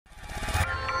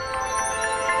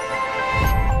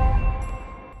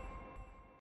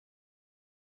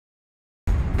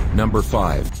Number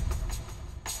 5.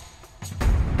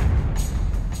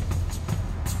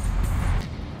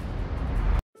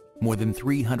 More than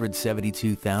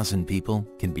 372,000 people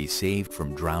can be saved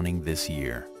from drowning this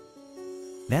year.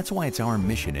 That's why it's our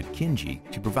mission at Kingii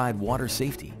to provide water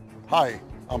safety. Hi,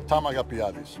 I'm Tom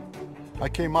Agapiadis. I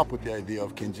came up with the idea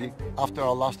of Kingii after I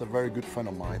lost a very good friend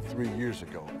of mine 3 years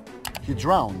ago. He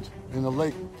drowned in a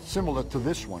lake similar to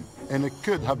this one, and it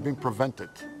could have been prevented.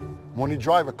 When you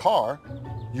drive a car,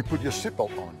 you put your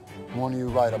seatbelt on. When you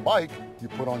ride a bike, you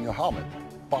put on your helmet.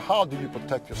 But how do you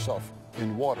protect yourself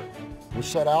in water? We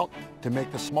set out to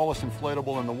make the smallest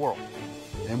inflatable in the world,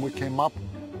 and we came up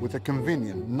with a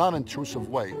convenient, non-intrusive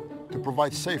way to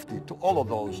provide safety to all of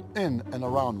those in and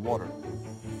around water.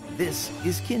 This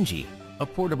is Kingii, a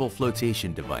portable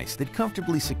flotation device that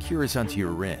comfortably secures onto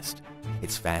your wrist.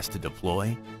 It's fast to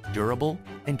deploy, durable,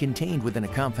 and contained within a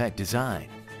compact design.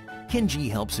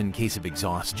 Kingii helps in case of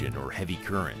exhaustion or heavy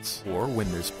currents, or when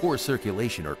there's poor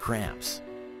circulation or cramps.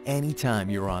 Anytime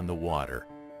you're on the water,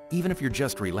 even if you're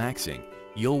just relaxing,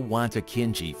 you'll want a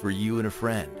Kingii for you and a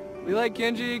friend. We like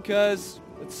Kingii because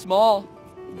it's small.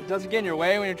 It doesn't get in your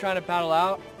way when you're trying to paddle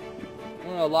out. I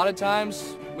don't know, a lot of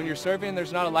times when you're surfing,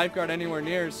 there's not a lifeguard anywhere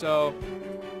near, so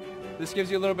this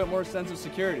gives you a little bit more sense of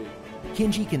security.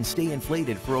 Kingii can stay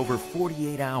inflated for over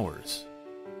 48 hours.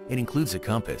 It includes a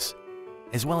compass,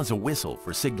 as well as a whistle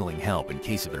for signaling help in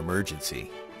case of an emergency.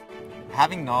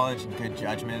 Having knowledge and good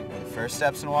judgment are the first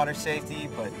steps in water safety,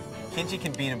 but Kingii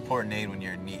can be an important aid when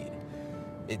you're in need.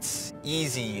 It's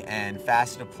easy and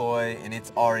fast to deploy, and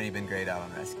it's already been grayed out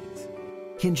on rescues.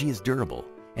 Kingii is durable,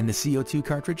 and the CO2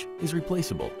 cartridge is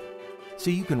replaceable,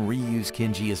 so you can reuse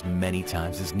Kingii as many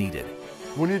times as needed.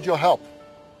 We need your help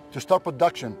to start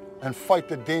production and fight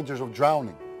the dangers of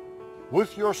drowning.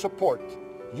 With your support,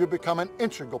 you become an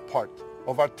integral part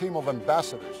of our team of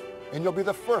ambassadors, and you'll be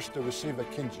the first to receive a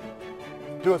Kingii.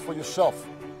 Do it for yourself.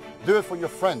 Do it for your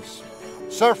friends,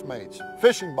 surf mates,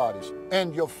 fishing buddies,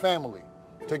 and your family.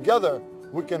 Together,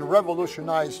 we can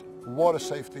revolutionize water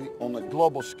safety on a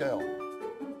global scale.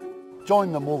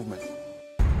 Join the movement.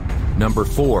 Number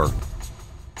 4.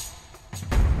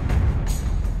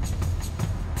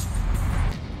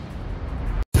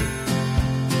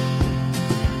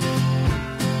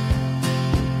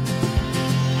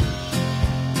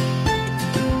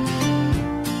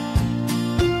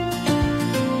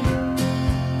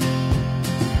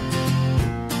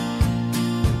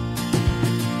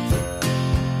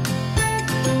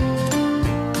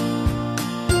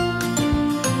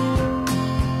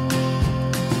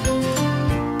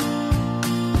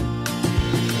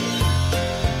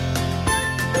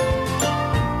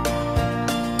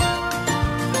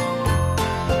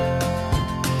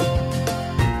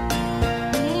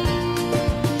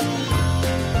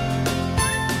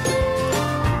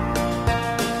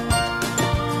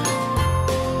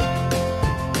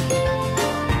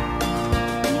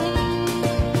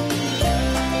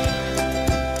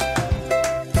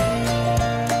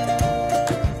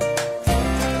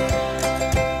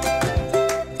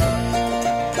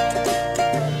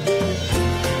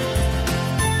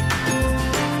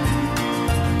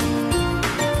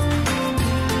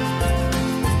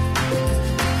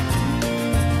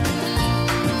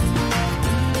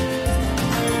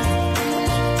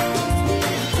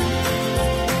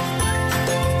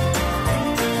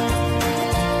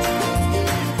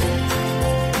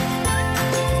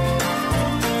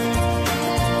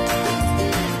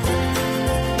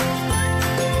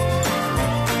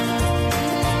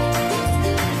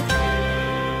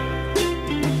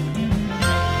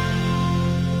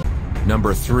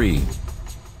 Number 3.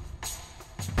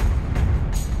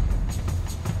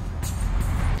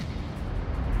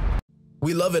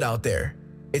 We love it out there.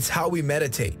 It's how we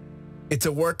meditate. It's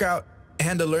a workout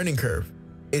and a learning curve.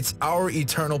 It's our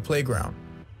eternal playground.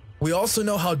 We also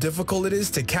know how difficult it is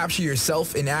to capture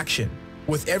yourself in action.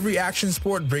 With every action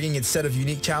sport bringing its set of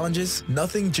unique challenges,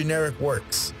 nothing generic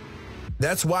works.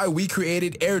 That's why we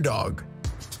created AirDog,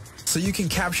 so you can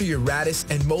capture your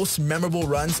raddest and most memorable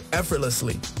runs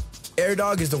effortlessly.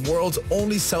 AirDog is the world's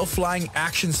only self-flying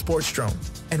action sports drone,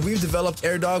 and we've developed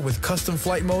AirDog with custom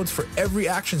flight modes for every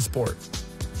action sport.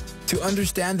 To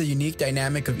understand the unique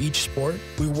dynamic of each sport,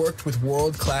 we worked with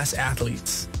world-class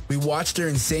athletes. We watched their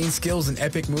insane skills and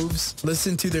epic moves,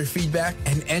 listened to their feedback,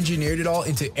 and engineered it all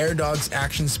into AirDog's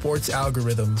action sports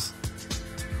algorithms.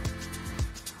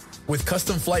 With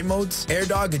custom flight modes,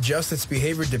 AirDog adjusts its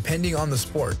behavior depending on the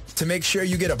sport to make sure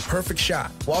you get a perfect shot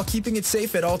while keeping it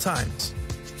safe at all times.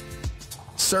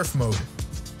 Surf mode.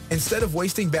 Instead of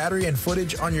wasting battery and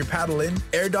footage on your paddle in,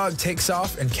 AirDog takes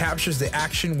off and captures the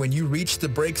action when you reach the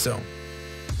break zone.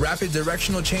 Rapid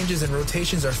directional changes and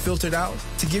rotations are filtered out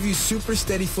to give you super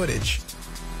steady footage.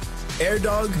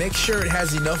 AirDog makes sure it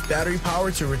has enough battery power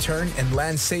to return and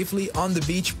land safely on the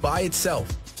beach by itself.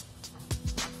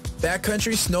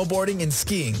 Backcountry snowboarding and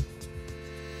skiing.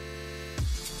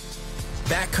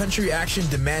 Backcountry action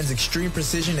demands extreme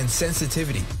precision and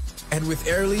sensitivity. And with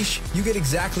AirLeash, you get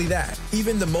exactly that.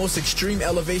 Even the most extreme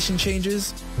elevation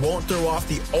changes won't throw off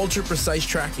the ultra-precise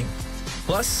tracking.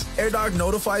 Plus, AirDog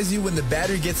notifies you when the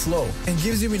battery gets low and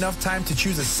gives you enough time to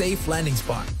choose a safe landing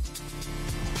spot.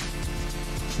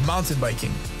 Mountain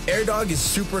biking. AirDog is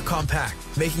super compact,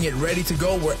 making it ready to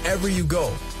go wherever you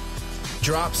go.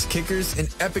 Drops, kickers,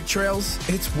 and epic trails,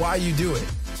 it's why you do it.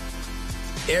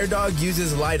 AirDog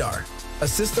uses LiDAR, a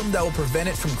system that will prevent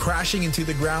it from crashing into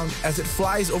the ground as it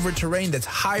flies over terrain that's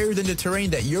higher than the terrain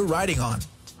that you're riding on.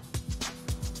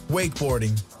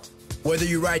 Wakeboarding. Whether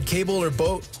you ride cable or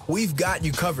boat, we've got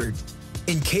you covered.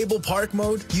 In cable park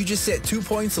mode, you just set 2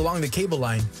 points along the cable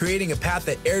line, creating a path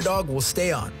that AirDog will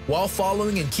stay on, while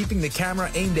following and keeping the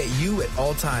camera aimed at you at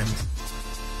all times.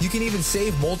 You can even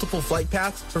save multiple flight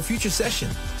paths for future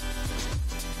sessions.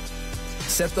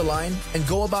 Set the line and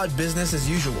go about business as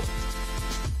usual.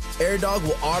 AirDog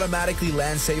will automatically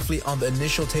land safely on the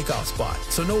initial takeoff spot,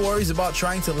 so no worries about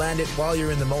trying to land it while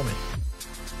you're in the moment.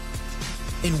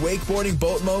 In wakeboarding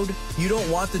boat mode, you don't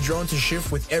want the drone to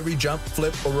shift with every jump,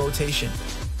 flip, or rotation.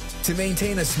 To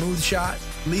maintain a smooth shot,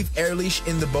 leave AirLeash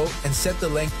in the boat and set the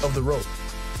length of the rope.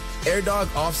 AirDog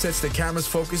offsets the camera's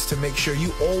focus to make sure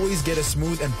you always get a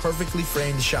smooth and perfectly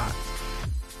framed shot.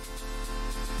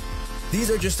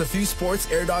 These are just a few sports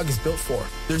AirDog is built for.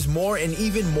 There's more and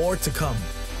even more to come.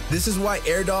 This is why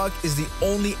AirDog is the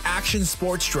only action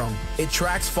sports drone. It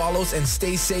tracks, follows, and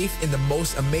stays safe in the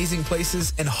most amazing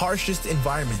places and harshest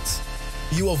environments.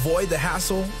 You avoid the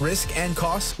hassle, risk, and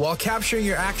cost while capturing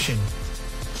your action.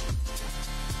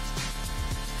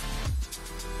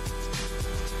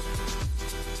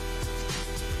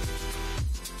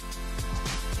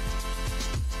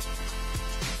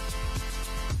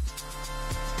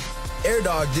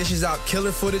 AirDog dishes out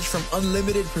killer footage from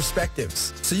unlimited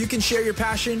perspectives, so you can share your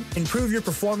passion, improve your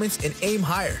performance, and aim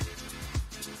higher.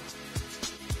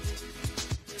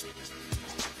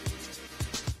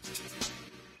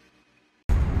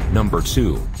 Number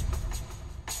 2.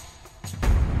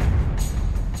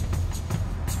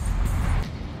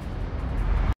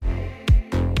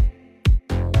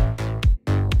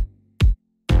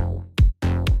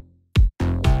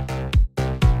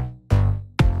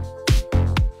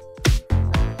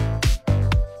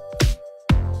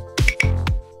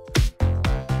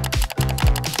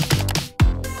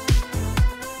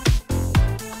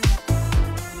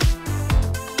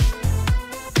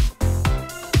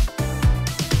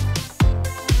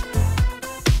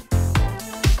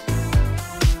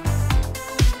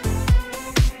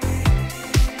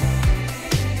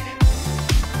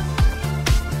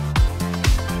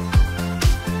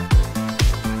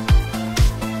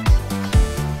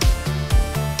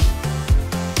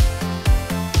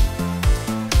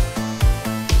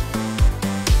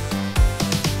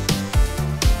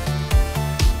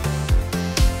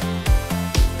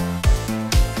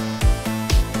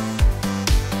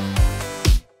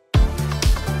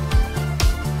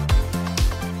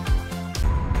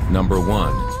 Number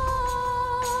 1.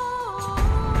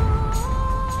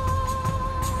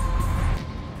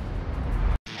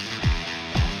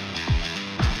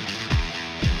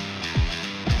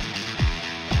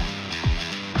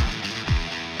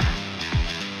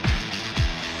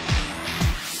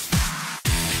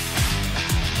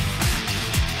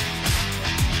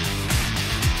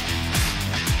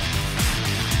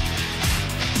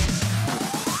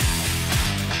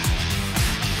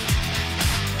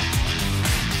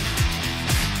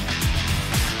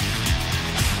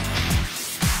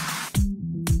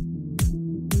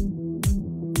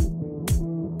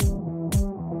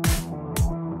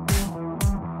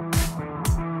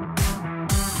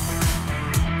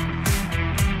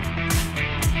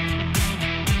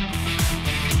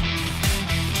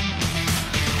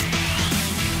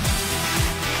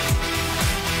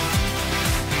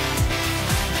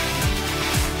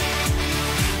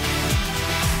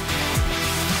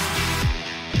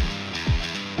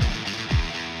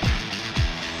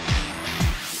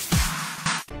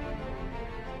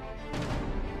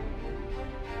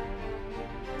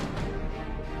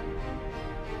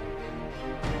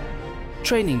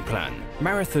 Training plan,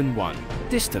 Marathon 1,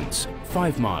 distance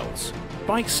 5 miles,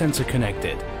 bike sensor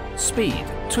connected, speed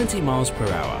 20 miles per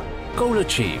hour, goal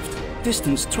achieved,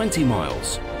 distance 20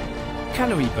 miles,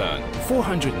 calorie burn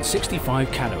 465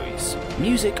 calories,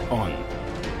 music on.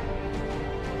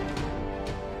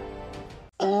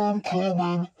 I'm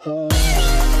coming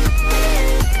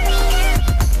home.